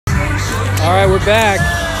All right, we're back.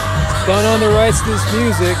 Don't own the rights to this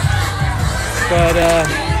music, but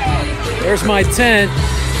there's my tent.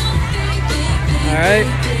 All right,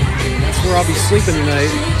 that's where I'll be sleeping tonight.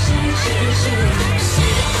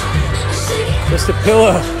 Just a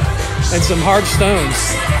pillow and some hard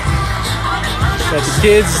stones. But the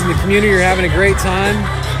kids in the community are having a great time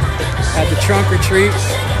at the trunk or treat,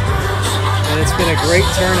 and it's been a great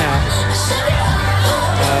turnout.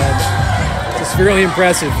 It's really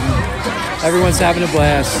impressive. Everyone's having a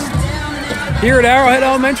blast here at Arrowhead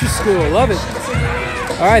Elementary School. Love it.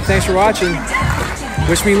 All right, thanks for watching.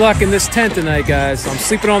 Wish me luck in this tent tonight, guys. I'm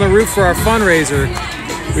sleeping on the roof for our fundraiser.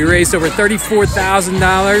 We raised over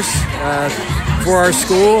 $34,000 for our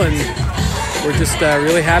school, and we're just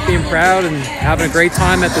really happy and proud and having a great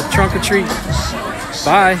time at the trunk or treat.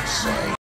 Bye.